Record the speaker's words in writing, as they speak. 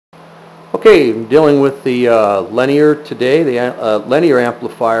Okay, I'm dealing with the linear today, the linear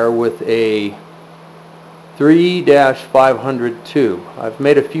amplifier with a 3-500 tube. I've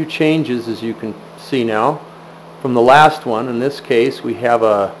made a few changes, as you can see now, from the last one. In this case, we have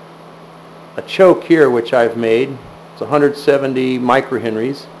a choke here which I've made. It's 170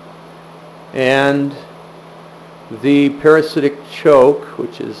 microhenries, and the Parasitic Choke,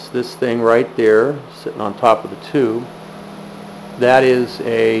 which is this thing right there sitting on top of the tube. That is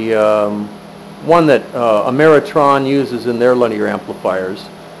a one that Ameritron uses in their linear amplifiers.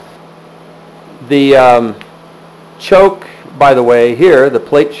 The choke, by the way, here, the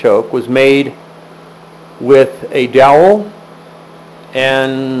plate choke, was made with a dowel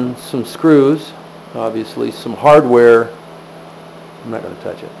and some screws, obviously some hardware. I'm not going to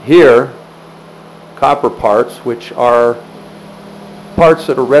touch it. Here, copper parts, which are parts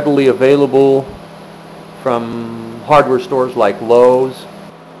that are readily available from hardware stores like Lowe's.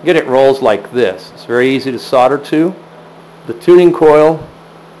 Get it rolls like this. It's very easy to solder to. The tuning coil,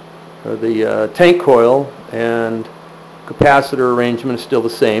 or the tank coil, and capacitor arrangement is still the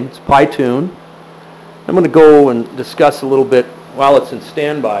same. It's pi tune. I'm going to go and discuss a little bit while it's in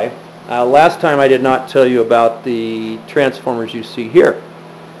standby. Last time I did not tell you about the transformers you see here.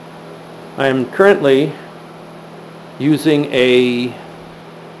 I am currently using a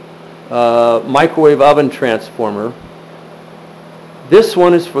microwave oven transformer. This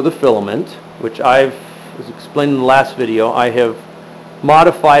one is for the filament, which as explained in the last video, I have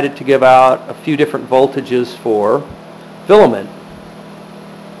modified it to give out a few different voltages for filament.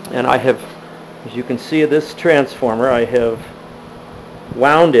 And I have, as you can see, this transformer, I have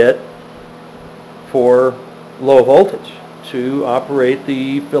wound it for low voltage to operate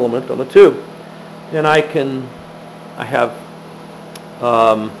the filament on the tube. And I have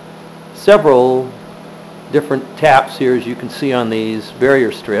several different taps here, as you can see on these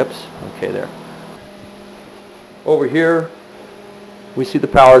barrier strips. Okay, there. Over here we see the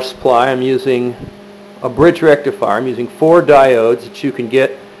power supply. I'm using a bridge rectifier. I'm using 4 diodes that you can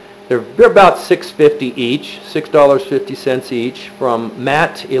get. They're about $6.50 each, $6.50 each, from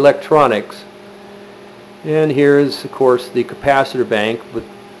Matt Electronics. And here is, of course, the capacitor bank with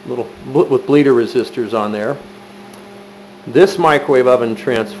bleeder resistors on there. This microwave oven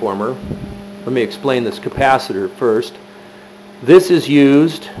transformer, let me explain this capacitor first. This is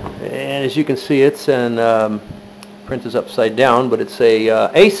used, and as you can see, it's an print is upside down, but it's a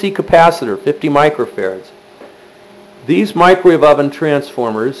AC capacitor, 50 microfarads. These microwave oven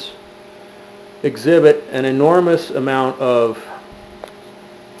transformers exhibit an enormous amount of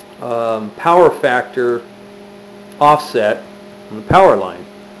power factor offset on the power line.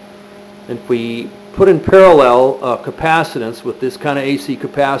 And if we put in parallel capacitance with this kind of AC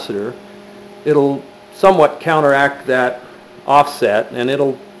capacitor, it'll somewhat counteract that offset, and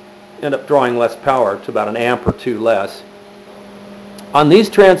it'll end up drawing less power, to about 1 amp or 2 less. On these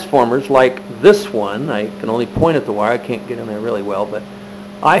transformers, like this one, I can only point at the wire, I can't get in there really well, but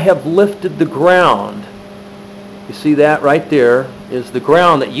I have lifted the ground. You see that right there is the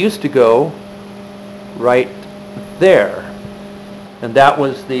ground that used to go right there, and that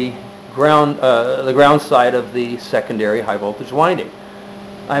was the ground side of the secondary high voltage winding.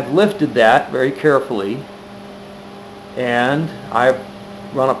 I've lifted that very carefully, and I've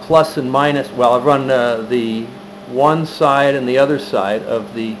run a plus and minus. Well, I've run the one side and the other side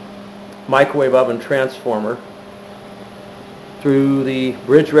of the microwave oven transformer through the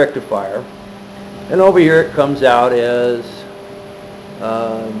bridge rectifier, and over here it comes out as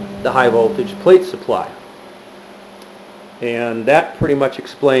the high voltage plate supply. And that pretty much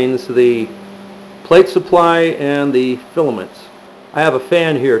explains the plate supply and the filaments. I have a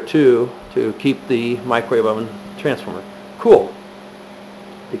fan here too to keep the microwave oven transformer cool,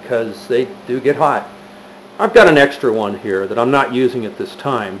 because they do get hot. I've got an extra one here that I'm not using at this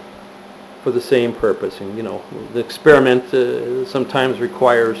time for the same purpose. And you know, the experiment sometimes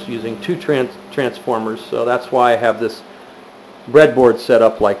requires using 2 transformers, so that's why I have this breadboard set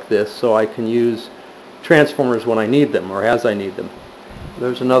up like this, so I can use transformers when I need them, or as I need them.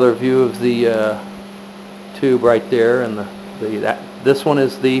 There's another view of the tube right there, and this one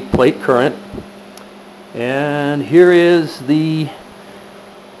is the plate current, and here is the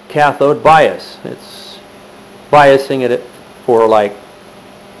cathode bias. It's biasing it for like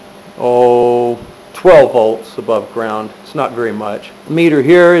 12 volts above ground. It's not very much. The meter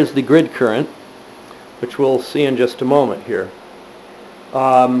here is the grid current, which we'll see in just a moment here.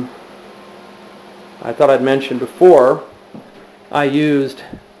 I thought I'd mention before, I used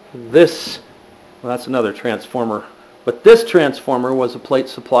this, well, that's another transformer, but this transformer was a plate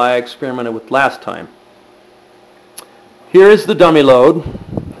supply I experimented with last time. Here is the dummy load,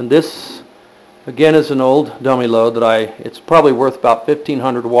 and this Again, is an old dummy load that it's probably worth about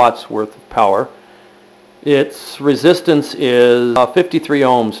 1,500 watts worth of power. Its resistance is 53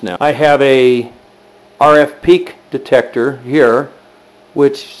 ohms now. I have a RF peak detector here,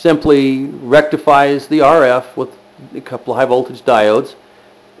 which simply rectifies the RF with a couple of high voltage diodes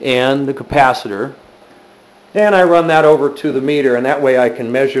and the capacitor. And I run that over to the meter, and that way I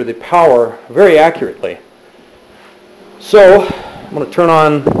can measure the power very accurately. So I'm going to turn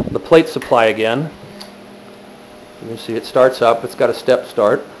on the plate supply again. You can see it starts up. It's got a step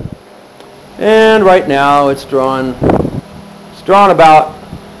start. And right now it's drawn about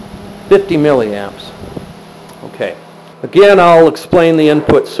 50 milliamps. Okay. Again, I'll explain the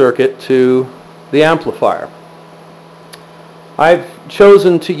input circuit to the amplifier. I've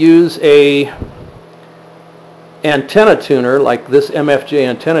chosen to use a antenna tuner like this MFJ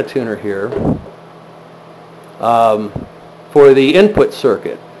antenna tuner here for the input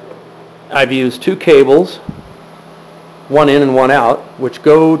circuit. I've used two cables, one in and one out, which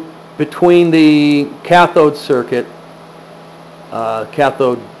go between the cathode circuit,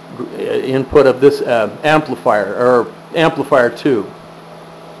 cathode input of this amplifier, or amplifier 2.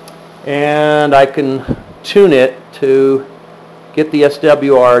 And I can tune it to get the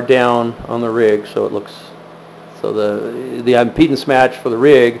SWR down on the rig so it looks, so the impedance match for the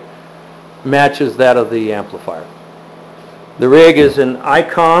rig matches that of the amplifier. The rig is an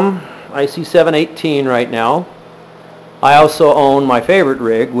ICOM IC718 right now. I also own my favorite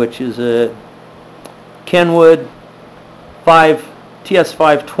rig, which is a Kenwood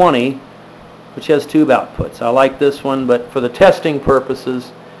TS520, which has tube outputs. I like this one, but for the testing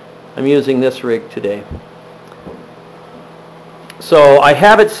purposes, I'm using this rig today. So I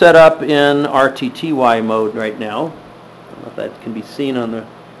have it set up in RTTY mode right now. I don't know if that can be seen on the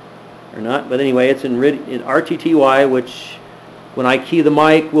or not, but anyway, it's in RTTY, which when I key the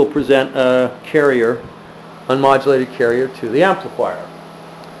mic will present a carrier, unmodulated carrier, to the amplifier.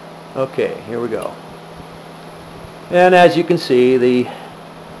 Okay, here we go. And as you can see, the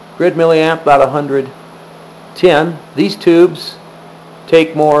grid milliamp about 110. These tubes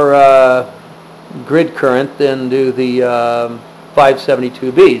take more grid current than do the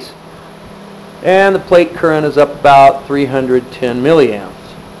 572Bs. And the plate current is up about 310 milliamps.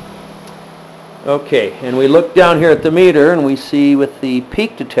 Okay, and we look down here at the meter and we see with the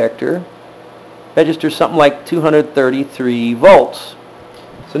peak detector registers something like 233 volts.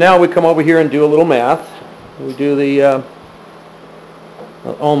 So now we come over here and do a little math. We do the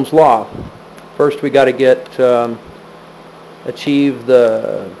Ohm's law. First we got to achieve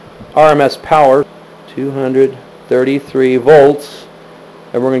the RMS power, 233 volts,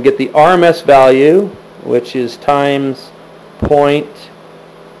 and we're going to get the RMS value, which is times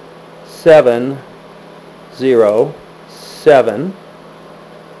 0.707.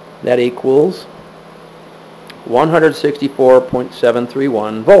 That equals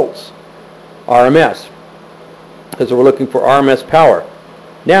 164.731 volts RMS, because we're looking for RMS power.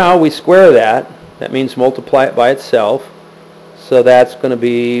 Now we square that. That means multiply it by itself. So that's going to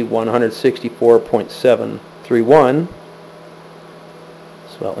be 164.731.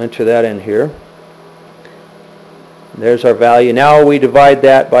 So I'll enter that in here. There's our value. Now we divide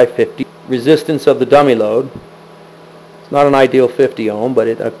that by 50. Resistance of the dummy load. It's not an ideal 50 ohm, but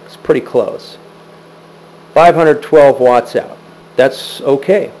it's pretty close. 512 watts out. That's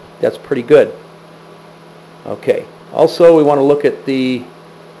okay. That's pretty good. Okay. Also, we want to look at the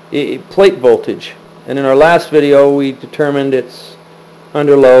plate voltage. And in our last video, we determined it's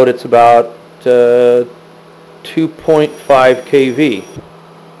under load. It's about 2.5 kV.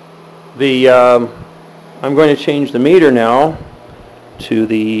 I'm going to change the meter now to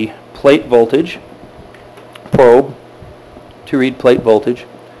the plate voltage probe to read plate voltage.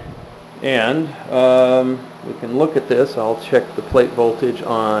 And we can look at this. I'll check the plate voltage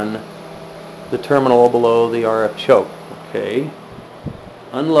on the terminal below the RF choke. Okay.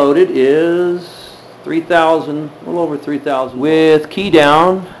 Unloaded is 3,000, a little over 3,000. With key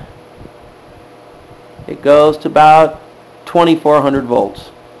down, it goes to about 2,400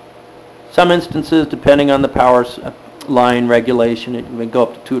 volts. Some instances, depending on the power line regulation, it may go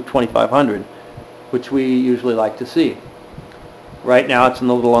up to 2,500, which we usually like to see. Right now it's a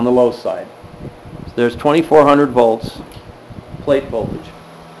little on the low side. So there's 2,400 volts plate voltage.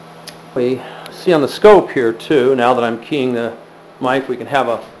 We see on the scope here too, now that I'm keying the mic, we can have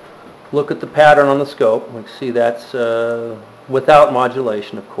a look at the pattern on the scope. We can see that's without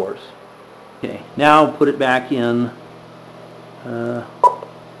modulation, of course. Okay, now put it back in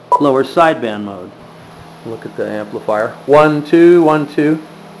lower sideband mode. Look at the amplifier. 1, 2, 1, 2.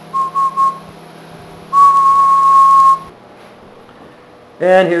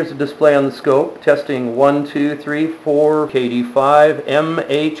 And here's the display on the scope, testing 1, 2, 3, 4, KD5,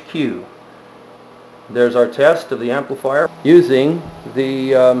 MHQ. There's our test of the amplifier using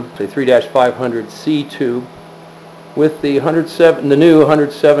the 3-500C tube with the new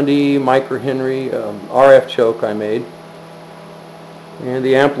 170 microhenry RF choke I made. And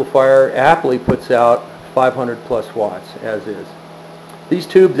the amplifier aptly puts out 500 plus watts as is. These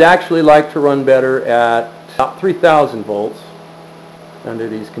tubes actually like to run better at about 3,000 volts. Under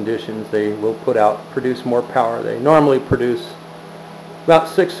these conditions, they will produce more power. They normally produce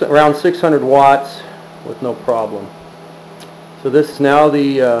around 600 watts with no problem. So this is now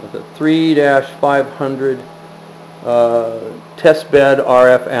the 3-500 test bed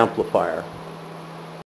RF amplifier.